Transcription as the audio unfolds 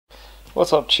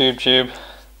What's up, Tube?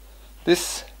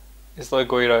 This is Low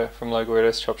Guido from Low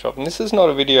Guido's Chop Shop, and this is not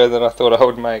a video that I thought I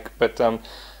would make, but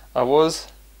I was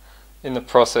in the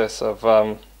process of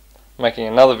making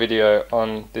another video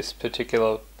on this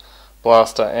particular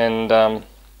blaster, and I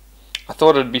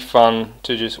thought it'd be fun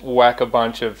to just whack a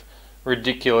bunch of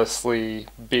ridiculously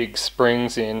big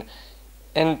springs in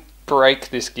and break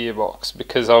this gearbox,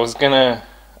 because I was gonna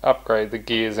upgrade the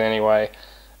gears anyway,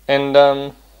 and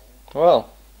well,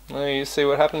 you see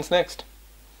what happens next.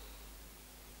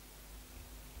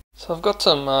 So I've got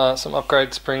some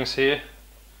upgrade springs here.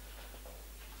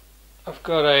 I've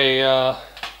got a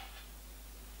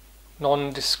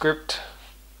nondescript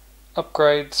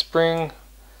upgrade spring.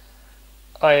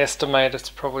 I estimate it's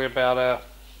probably about a,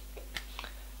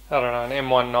 I don't know, an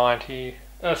M190,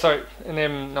 an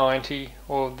M90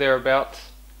 or thereabouts.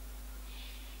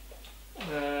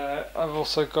 I've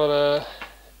also got a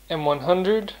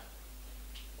M100,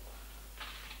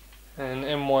 an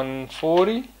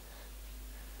M140,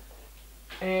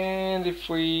 and if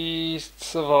we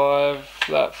survive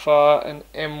that far, an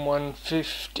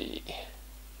M150.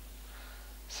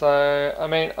 So I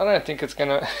mean, I don't think it's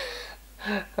gonna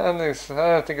I don't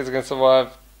think it's gonna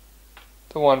survive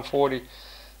the 140.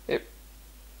 It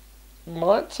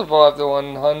might survive the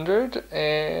 100,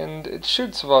 and it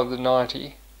should survive the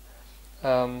 90.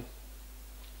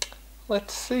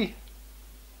 Let's see.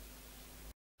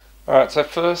 Alright, so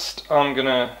first I'm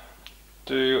gonna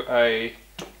do a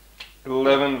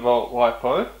 11 volt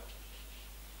LiPo.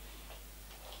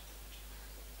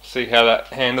 See how that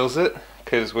handles it,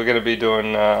 because we're going to be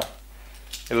doing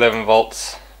 11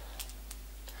 volts,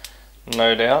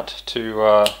 no doubt,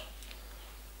 to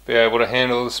be able to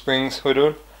handle the springs we're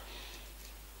doing.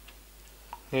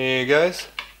 Here goes,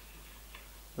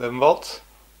 11 volts.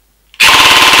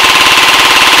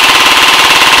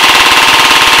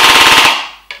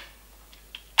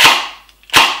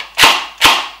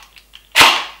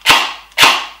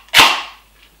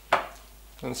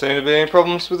 Doesn't seem to be any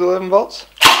problems with 11 volts.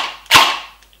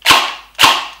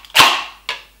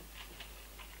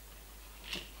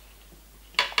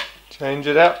 Change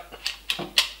it out.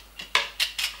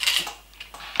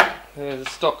 There's a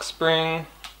stock spring.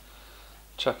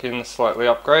 Chuck in the slightly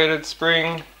upgraded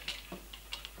spring.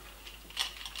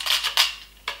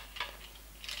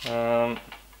 Let's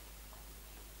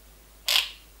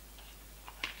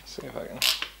see if I can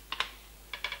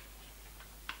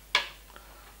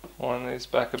wind these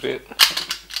back a bit.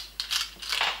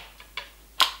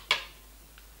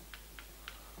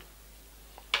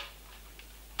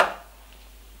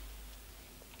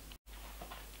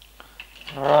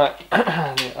 Alright,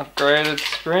 the upgraded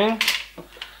spring.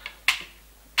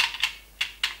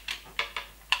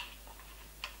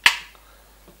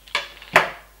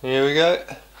 Here we go.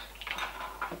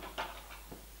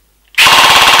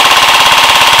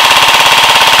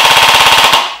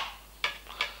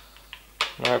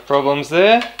 No problems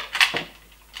there.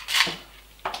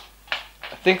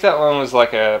 I think that one was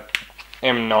like a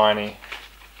M90,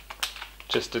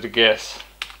 just at a guess.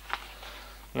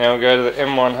 Now we'll go to the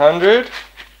M100.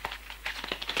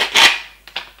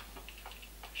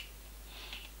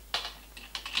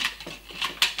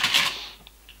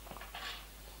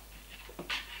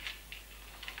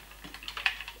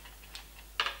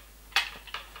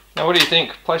 Now what do you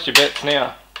think? Place your bets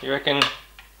now. You reckon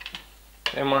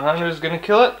the M100 is going to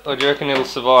kill it, or do you reckon it'll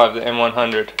survive the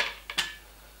M100?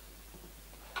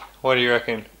 What do you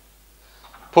reckon?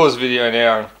 Pause the video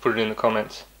now and put it in the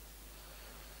comments.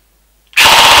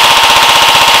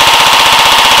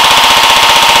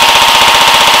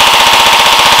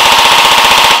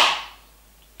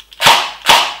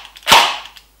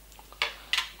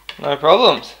 No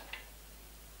problems.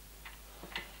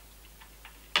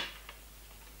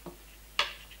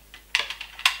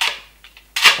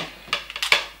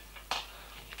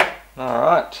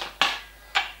 Alright.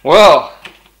 Well,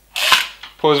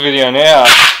 pause video now.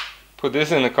 Put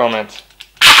this in the comments.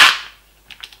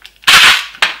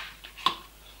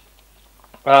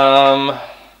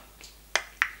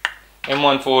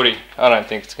 M140. I don't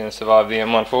think it's going to survive the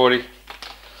M140.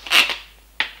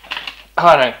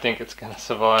 I don't think it's going to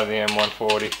survive the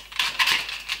M140.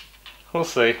 We'll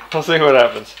see. We'll see what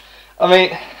happens. I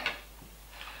mean,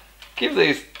 give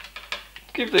these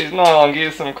nylon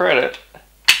gears some credit.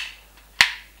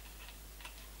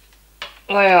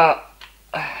 They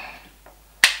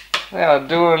are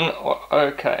doing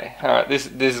okay. Alright, this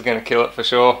is going to kill it for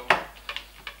sure.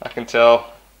 I can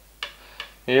tell.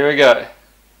 Here we go.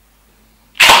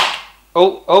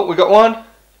 Oh, we got one.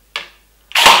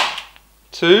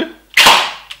 Two.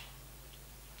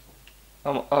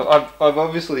 I've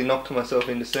obviously knocked myself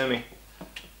into semi.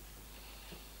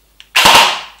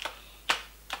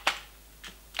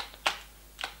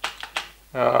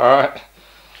 Alright.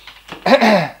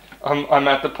 I'm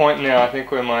at the point now, I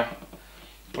think, where my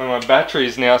battery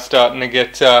is now starting to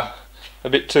get a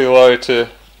bit too low to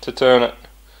turn it.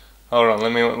 Hold on,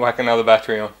 let me whack another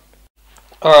battery on.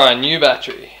 Alright, new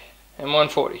battery.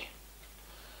 M140.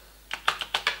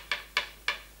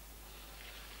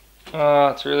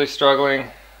 It's really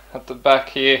struggling at the back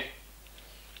here.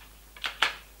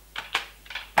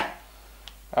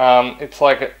 It's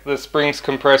like the spring's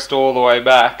compressed all the way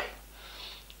back,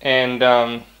 and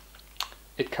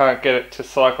it can't get it to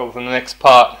cycle to the next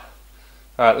part.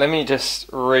 Alright, let me just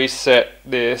reset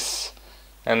this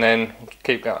and then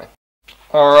keep going.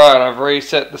 Alright, I've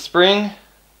reset the spring.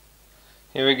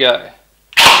 Here we go.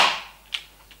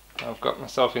 I've got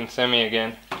myself in semi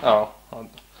again. Oh,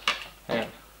 hang on.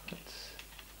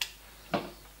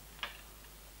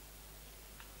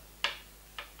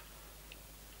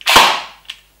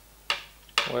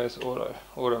 Where's auto?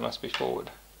 Auto must be forward.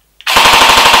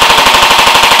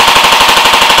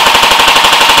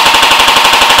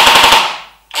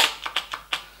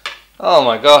 Oh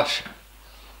my gosh.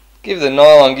 Give the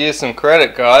nylon gear some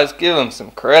credit, guys. Give them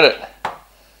some credit.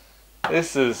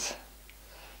 This is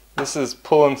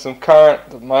pulling some current.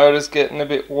 The motor's getting a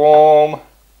bit warm.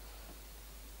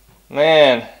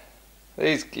 Man,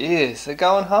 these gears, they're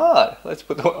going hard. Let's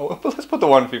put the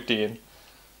 150 in.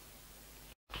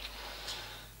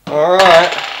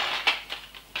 Alright,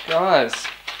 guys,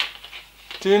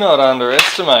 do not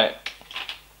underestimate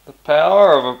the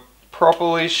power of a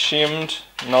properly shimmed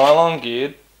nylon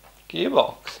geared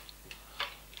gearbox.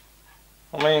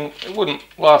 I mean, it wouldn't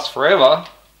last forever,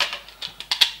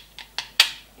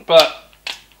 but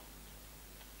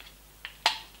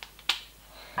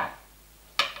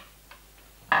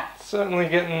it's certainly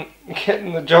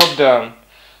getting the job done.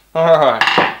 Alright.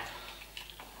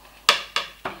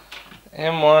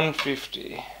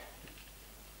 M150.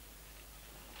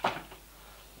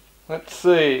 Let's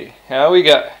see how we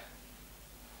go.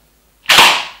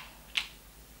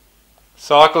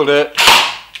 Cycled it.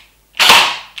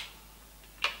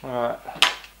 Alright.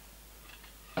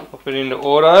 Pop it into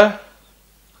auto.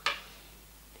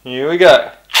 Here we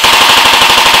go.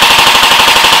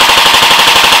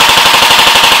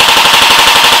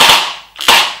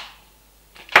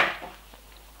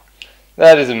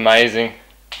 That is amazing.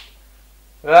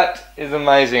 That is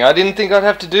amazing. I didn't think I'd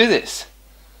have to do this.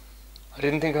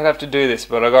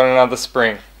 But I got another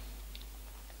spring.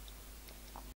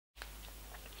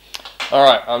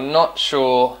 Alright, I'm not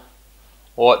sure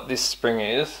what this spring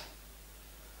is.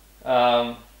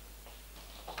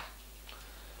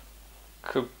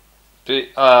 Could be,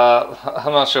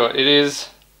 I'm not sure. It is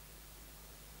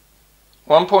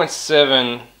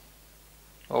 1.7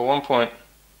 or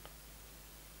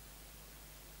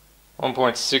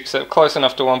 1.6, close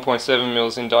enough to 1.7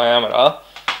 mils in diameter.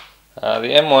 The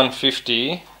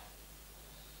M150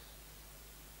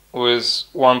 was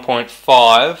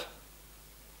 1.5.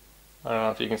 I don't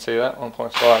know if you can see that,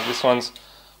 1.5. This one's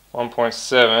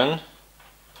 1.7.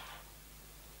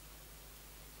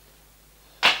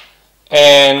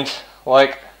 And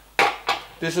like,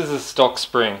 this is a stock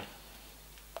spring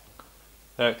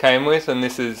that it came with, and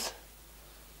this is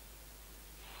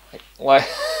like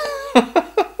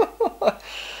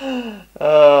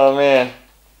oh man,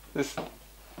 this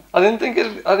I didn't think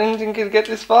it'd get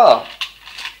this far,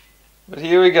 but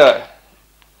here we go.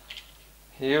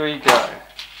 Here we go.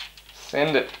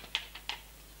 Send it.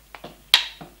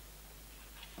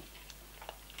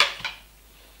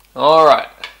 All right.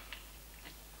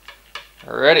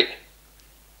 Ready.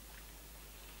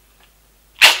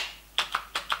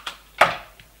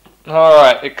 All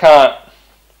right. It can't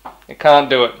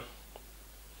do it.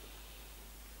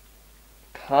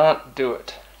 Can't do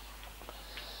it.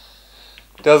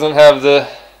 Doesn't have the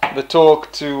torque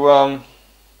to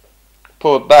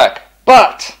pull it back,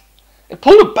 but it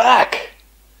pulled it back.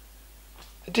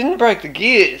 It didn't break the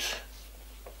gears.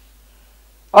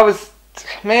 I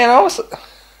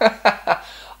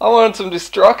wanted some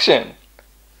destruction.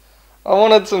 I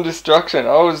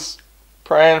was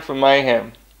praying for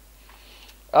mayhem.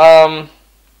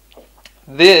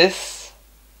 This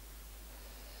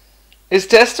is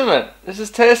testament. This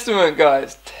is testament,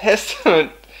 guys.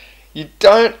 Testament. You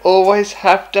don't always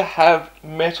have to have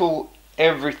metal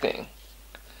everything.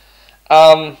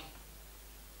 I'd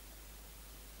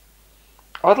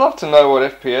love to know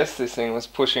what FPS this thing was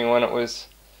pushing when it was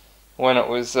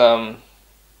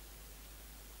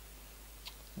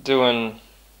doing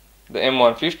the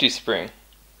M150 spring.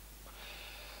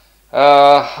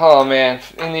 Oh man,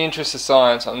 in the interest of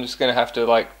science, I'm just gonna have to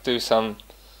like do some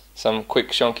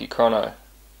quick shonky chrono.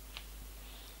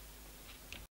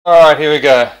 Alright, here we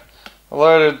go. I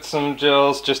loaded some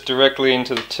gels just directly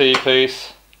into the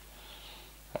T-piece.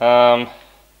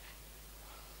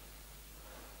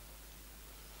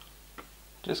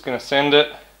 Just going to send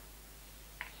it.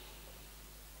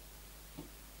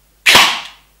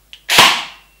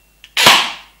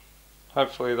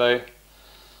 Hopefully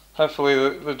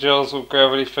the gels will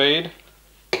gravity feed.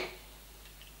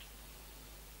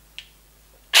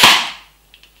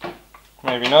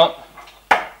 Maybe not.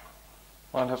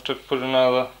 Might have to put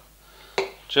another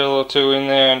gel or two in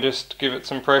there and just give it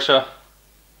some pressure.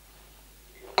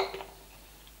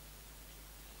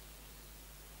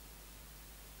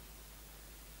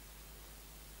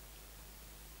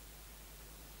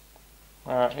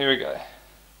 Alright, here we go.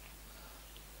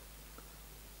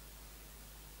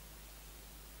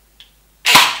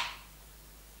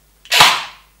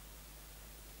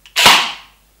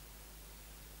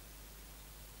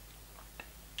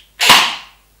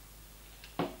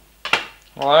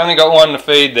 Well, I only got one to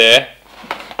feed there.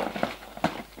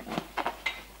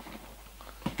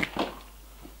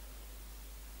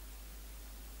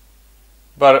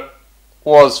 But it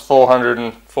was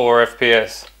 404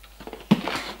 FPS.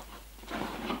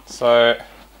 So,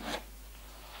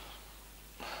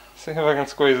 see if I can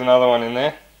squeeze another one in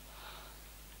there.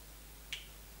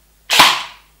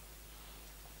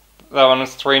 That one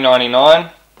was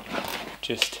 $3.99.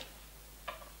 Just,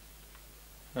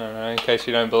 I don't know, in case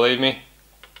you don't believe me.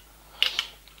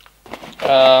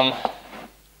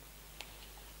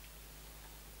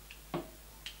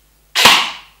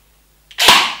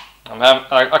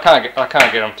 I can't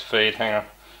get them to feed. Hang on.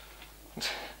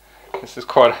 This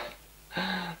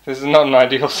is not an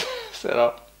ideal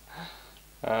setup.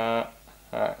 Alright,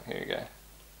 here we go.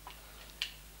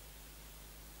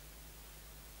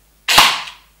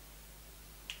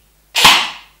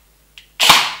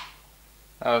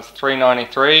 That was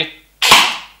 $3.93.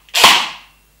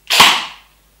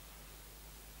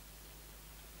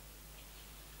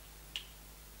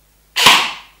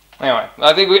 Anyway,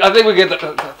 I think we get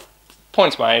the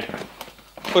points made.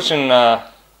 Pushing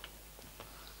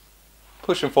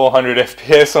 400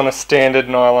 FPS on a standard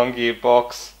nylon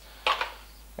gearbox,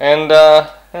 and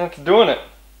it's doing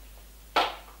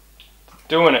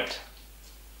it.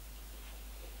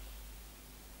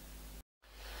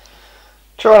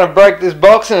 Trying to break this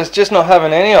box and it's just not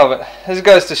having any of it. This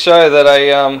goes to show that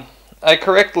a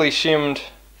correctly shimmed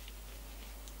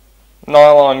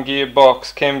nylon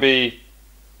gearbox can be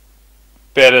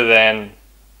better than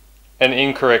an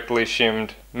incorrectly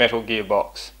shimmed metal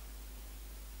gearbox.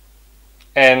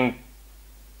 And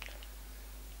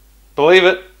believe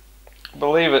it,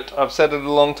 I've said it for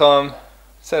a long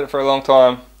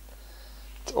time.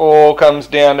 It all comes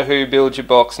down to who builds your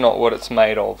box, not what it's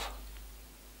made of.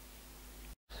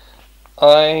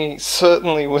 I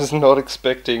certainly was not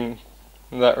expecting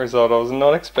that result. I was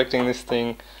not expecting this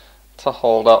thing to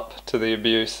hold up to the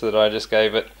abuse that I just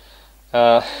gave it.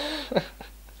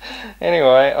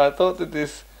 Anyway, I thought that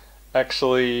this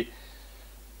actually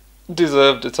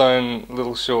deserved its own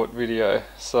little short video.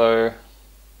 So,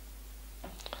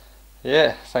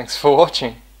 yeah, thanks for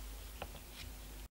watching.